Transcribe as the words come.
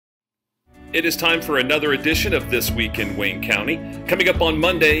It is time for another edition of This Week in Wayne County. Coming up on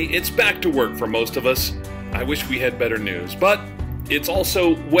Monday, it's back to work for most of us. I wish we had better news, but it's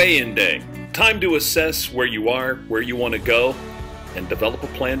also weigh-in day. Time to assess where you are, where you want to go, and develop a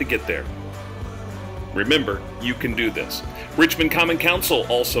plan to get there. Remember, you can do this. Richmond Common Council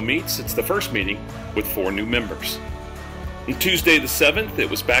also meets. It's the first meeting with 4 new members. On Tuesday the 7th, it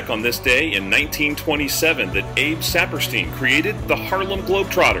was back on this day in 1927 that Abe Saperstein created the Harlem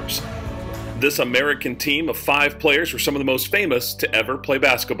Globetrotters. This American team of 5 players were some of the most famous to ever play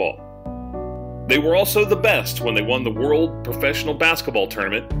basketball. They were also the best when they won the World Professional Basketball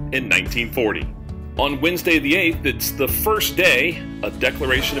Tournament in 1940. On Wednesday the 8th, it's the first day a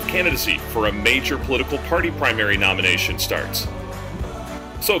declaration of candidacy for a major political party primary nomination starts.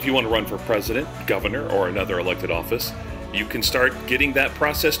 So if you want to run for president, governor, or another elected office, you can start getting that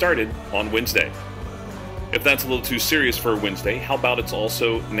process started on Wednesday. If that's a little too serious for a Wednesday, how about it's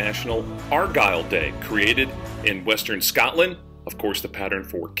also National Argyle Day, created in Western Scotland. Of course, the pattern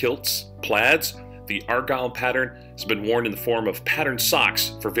for kilts, plaids. The argyle pattern has been worn in the form of patterned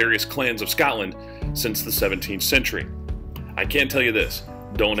socks for various clans of Scotland since the 17th century. I can tell you this,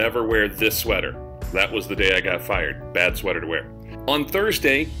 don't ever wear this sweater. That was the day I got fired. Bad sweater to wear. On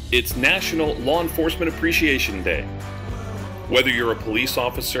Thursday, it's National Law Enforcement Appreciation Day. Whether you're a police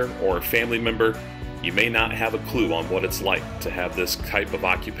officer or a family member, you may not have a clue on what it's like to have this type of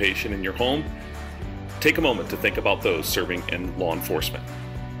occupation in your home. Take a moment to think about those serving in law enforcement.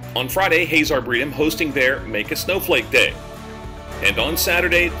 On Friday, Hayes Arboretum hosting their Make a Snowflake Day. And on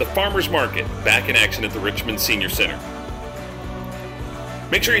Saturday, the Farmers Market, back in action at the Richmond Senior Center.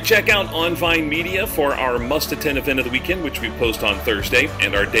 Make sure you check out On Vine Media for our must-attend event of the weekend, which we post on Thursday,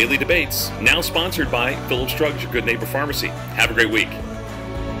 and our daily debates, now sponsored by Phillips Drugs, your good neighbor pharmacy. Have a great week.